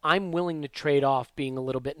football, I'm willing to trade off being a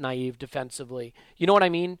little bit naive defensively. You know what I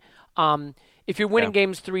mean? If you're winning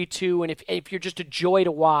games 3-2 and if you're just a joy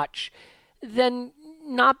to watch, then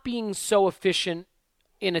not being so efficient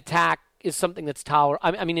in attack is something that's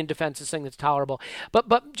in defense is something that's tolerable.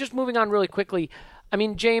 But just moving on really quickly, I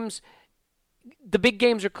mean, James, the big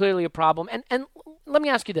games are clearly a problem. And let me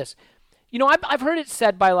ask you this. I've heard it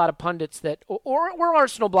said by a lot of pundits that, or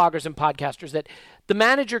Arsenal bloggers and podcasters, that the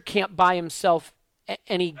manager can't buy himself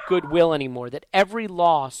any goodwill anymore, that every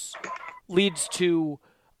loss leads to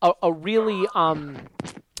a really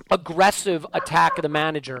aggressive attack of the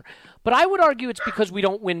manager. But I would argue it's because we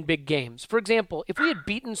don't win big games. For example, if we had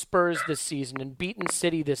beaten Spurs this season and beaten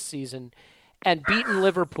City this season and beaten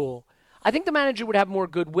Liverpool, I think the manager would have more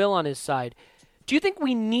goodwill on his side. Do you think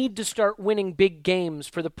we need to start winning big games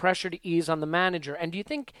for the pressure to ease on the manager? And do you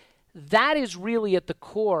think that is really at the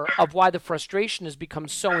core of why the frustration has become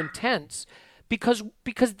so intense? Because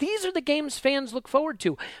these are the games fans look forward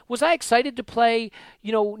to. Was I excited to play,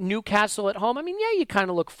 Newcastle at home? I mean, yeah, you kind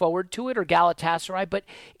of look forward to it, or Galatasaray, but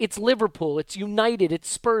it's Liverpool, it's United, it's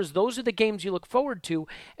Spurs. Those are the games you look forward to,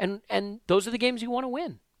 and those are the games you want to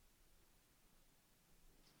win.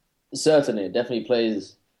 Certainly, it definitely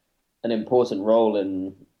plays an important role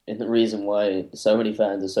in the reason why so many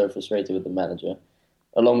fans are so frustrated with the manager,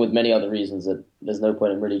 along with many other reasons that there's no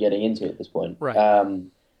point in really getting into at this point. Right.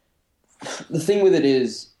 The thing with it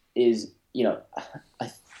is the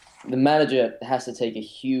manager has to take a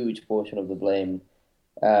huge portion of the blame.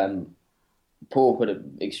 Paul put it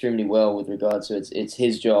extremely well with regards to it's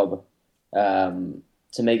his job to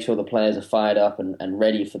make sure the players are fired up and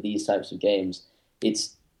ready for these types of games.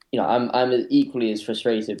 It's I'm equally as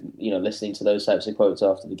frustrated, listening to those types of quotes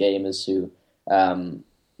after the game as to,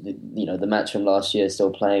 the match from last year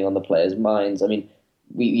still playing on the players' minds. I mean,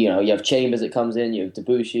 you have Chambers that comes in, you have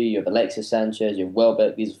Debussy, you have Alexis Sanchez, you have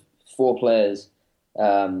Welbeck. These four players,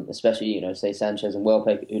 especially say Sanchez and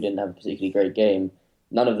Welbeck, who didn't have a particularly great game.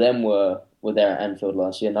 None of them were there at Anfield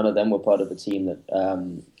last year. None of them were part of the team that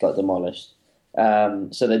got demolished.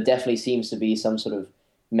 So there definitely seems to be some sort of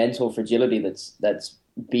mental fragility that's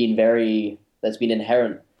been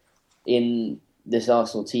inherent in this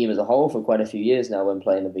Arsenal team as a whole for quite a few years now when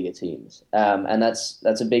playing the bigger teams, and that's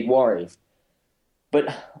a big worry.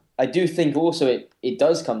 But I do think also it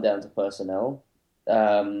does come down to personnel,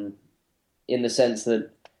 in the sense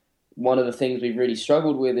that one of the things we've really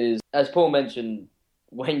struggled with is, as Paul mentioned,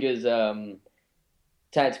 Wenger's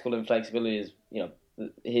tactical inflexibility is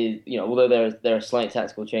although there are slight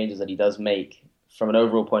tactical changes that he does make, from an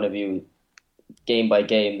overall point of view, game by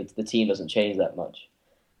game, the team doesn't change that much.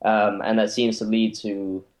 And that seems to lead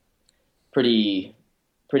to pretty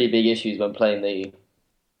big issues when playing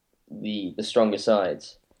the stronger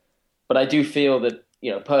sides. But I do feel that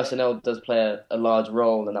personnel does play a large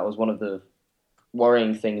role, and that was one of the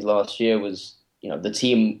worrying things last year was the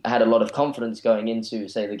team had a lot of confidence going into,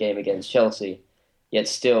 say, the game against Chelsea, yet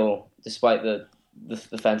still, despite the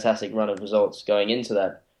fantastic run of results going into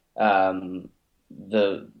that,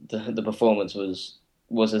 the performance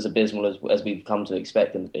was as abysmal as we've come to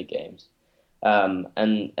expect in the big games, and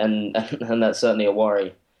that's certainly a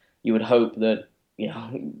worry. You would hope that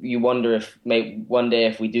you wonder if maybe one day,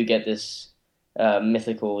 if we do get this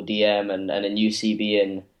mythical DM and a new CB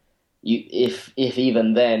in, if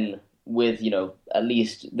even then, with at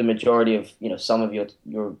least the majority of some of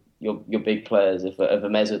your big players, if a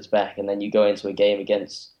Mesut's back, and then you go into a game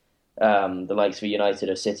against the likes of a United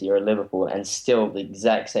or City or a Liverpool, and still the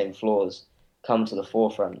exact same flaws come to the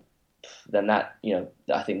forefront, then that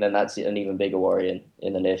I think then that's an even bigger worry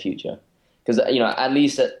in the near future. Because at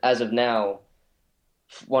least as of now,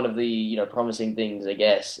 one of the promising things, I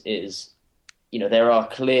guess, is there are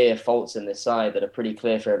clear faults in this side that are pretty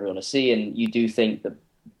clear for everyone to see, and you do think that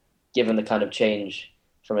given the kind of change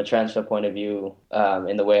from a transfer point of view,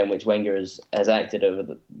 in the way in which Wenger has acted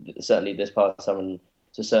over certainly this past summer, and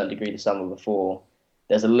to a certain degree the summer before,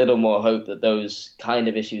 there's a little more hope that those kind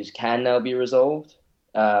of issues can now be resolved.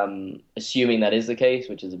 Assuming that is the case,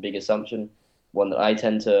 which is a big assumption, one that I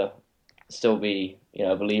tend to still be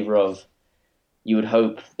a believer of, you would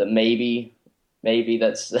hope that maybe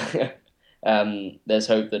that's there's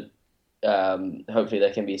hope that hopefully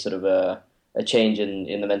there can be sort of a change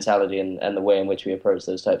in the mentality and the way in which we approach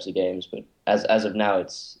those types of games. But as of now,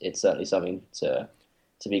 it's certainly something to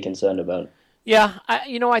be concerned about. Yeah,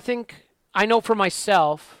 I think I know for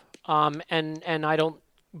myself, and I don't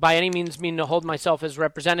by any means mean to hold myself as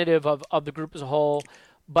representative of the group as a whole,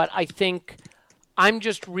 but I think I'm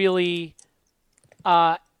just really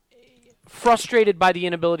frustrated by the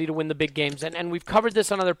inability to win the big games. And we've covered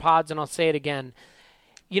this on other pods, and I'll say it again.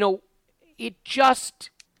 It just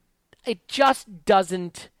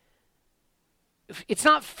doesn't – it's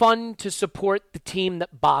not fun to support the team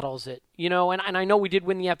that bottles it, and I know we did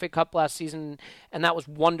win the FA Cup last season, and that was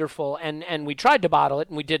wonderful, and we tried to bottle it,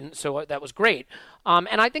 and we didn't, so that was great.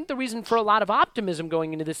 And I think the reason for a lot of optimism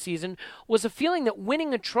going into this season was a feeling that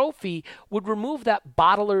winning a trophy would remove that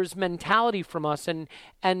bottler's mentality from us and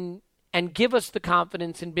give us the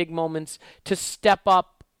confidence in big moments to step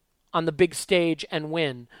up on the big stage and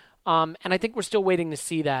win. And I think we're still waiting to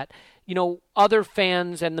see that. Other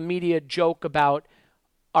fans and the media joke about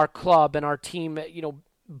our club and our team,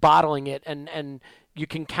 bottling it, and you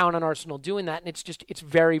can count on Arsenal doing that. And it's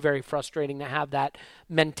very, very frustrating to have that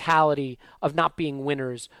mentality of not being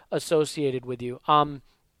winners associated with you.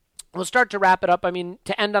 We'll start to wrap it up. I mean,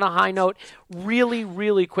 to end on a high note, really,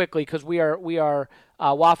 really quickly, because we are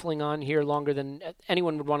waffling on here longer than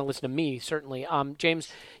anyone would want to listen to me, certainly.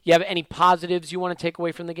 James, you have any positives you want to take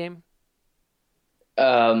away from the game?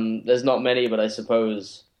 There's not many, but I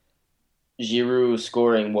suppose Giroud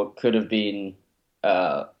scoring what could have been,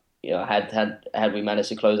 had we managed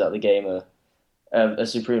to close out the game, a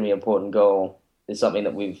supremely important goal is something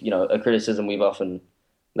that we've, a criticism we've often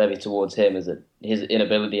levied towards him is that his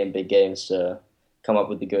inability in big games to come up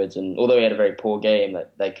with the goods. And although he had a very poor game,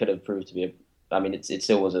 that could have proved to be it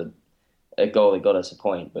still was a goal that got us a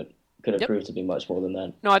point, but could have proved to be much more than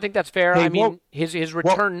that. No, I think that's fair. Hey, his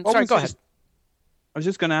return. Sorry, go ahead. I was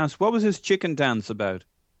just going to ask, what was his chicken dance about?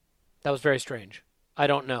 That was very strange. I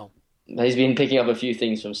don't know. He's been picking up a few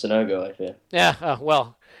things from Sonogo, I fear. Yeah,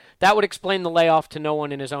 well, that would explain the layoff to no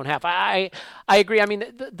one in his own half. I agree. I mean,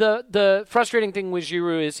 the frustrating thing with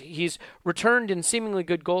Giroud is he's returned in seemingly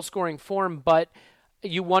good goal-scoring form, but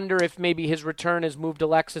you wonder if maybe his return has moved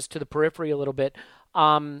Alexis to the periphery a little bit.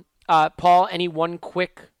 Paul, any one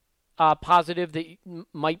quick positive that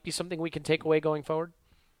might be something we can take away going forward?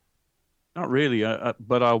 Not really,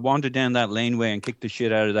 but I'll wander down that laneway and kick the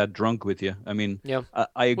shit out of that drunk with you. I mean, yeah.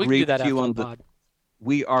 I agree with you on that.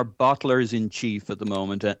 We are bottlers in chief at the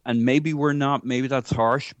moment, and maybe we're not. Maybe that's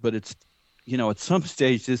harsh, but it's, at some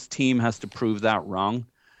stage this team has to prove that wrong,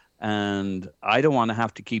 and I don't want to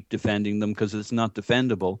have to keep defending them because it's not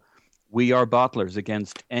defendable. We are bottlers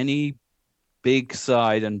against any big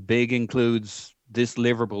side, and big includes this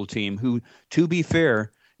Liverpool team, who, to be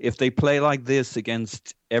fair, if they play like this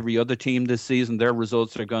against every other team this season, their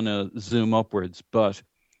results are going to zoom upwards. But,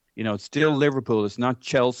 it's still Liverpool. It's not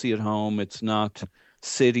Chelsea at home. It's not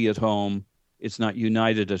City at home. It's not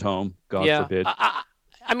United at home, God forbid.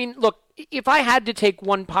 I mean, look, if I had to take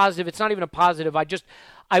one positive, it's not even a positive.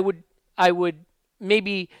 I would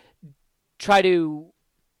maybe try to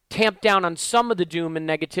tamp down on some of the doom and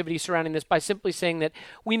negativity surrounding this by simply saying that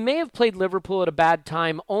we may have played Liverpool at a bad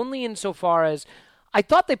time only insofar as I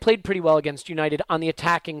thought they played pretty well against United on the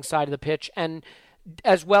attacking side of the pitch, and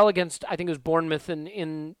as well against, I think it was Bournemouth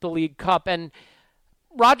in the League Cup. And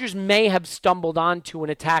Rodgers may have stumbled onto an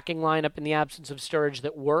attacking lineup in the absence of Sturridge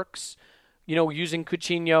that works, using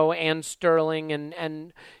Coutinho and Sterling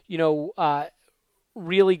and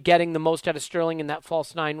really getting the most out of Sterling in that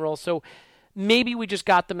false nine role. So maybe we just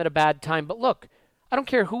got them at a bad time. But look, I don't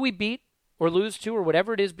care who we beat or lose to or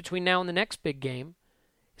whatever it is between now and the next big game.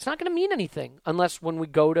 It's not going to mean anything unless when we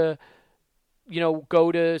go to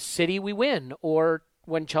City we win, or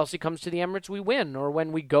when Chelsea comes to the Emirates we win, or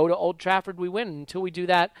when we go to Old Trafford we win. Until we do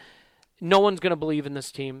that, no one's going to believe in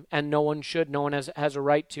this team, and no one should. No one has a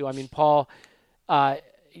right to. I mean, Paul, do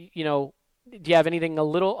you have anything a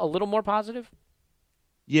little more positive?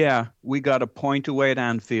 Yeah, we got a point away at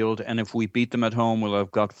Anfield, and if we beat them at home, we'll have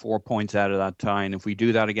got 4 points out of that tie. And if we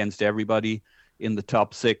do that against everybody in the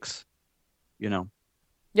top six,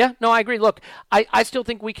 Yeah, no, I agree. Look, I still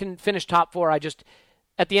think we can finish top four.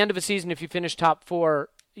 At the end of a season, if you finish top four,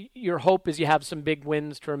 your hope is you have some big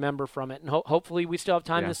wins to remember from it. And hopefully we still have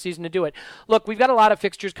time this season to do it. Look, we've got a lot of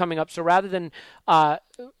fixtures coming up, so rather than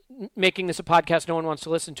making this a podcast no one wants to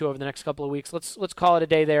listen to over the next couple of weeks, let's call it a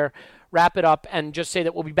day there, wrap it up, and just say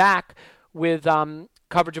that we'll be back with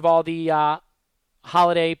coverage of all the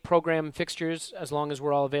holiday program fixtures as long as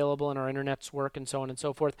we're all available and our internets work and so on and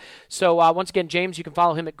so forth. So once again, James, you can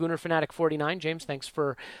follow him at GoonerFanatic49. James, thanks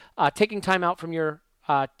for taking time out from your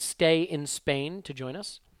stay in Spain to join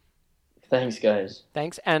us. Thanks, guys.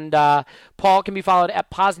 Thanks. And Paul can be followed at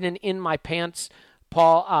Posnan in my pants.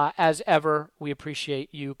 Paul, as ever, we appreciate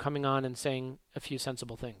you coming on and saying a few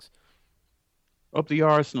sensible things. Up the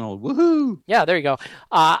Arsenal. Woohoo! Yeah, there you go.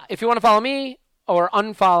 If you want to follow me or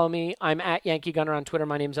unfollow me, I'm at Yankee Gunner on Twitter.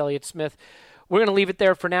 My name's Elliot Smith. We're going to leave it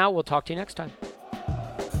there for now. We'll talk to you next time.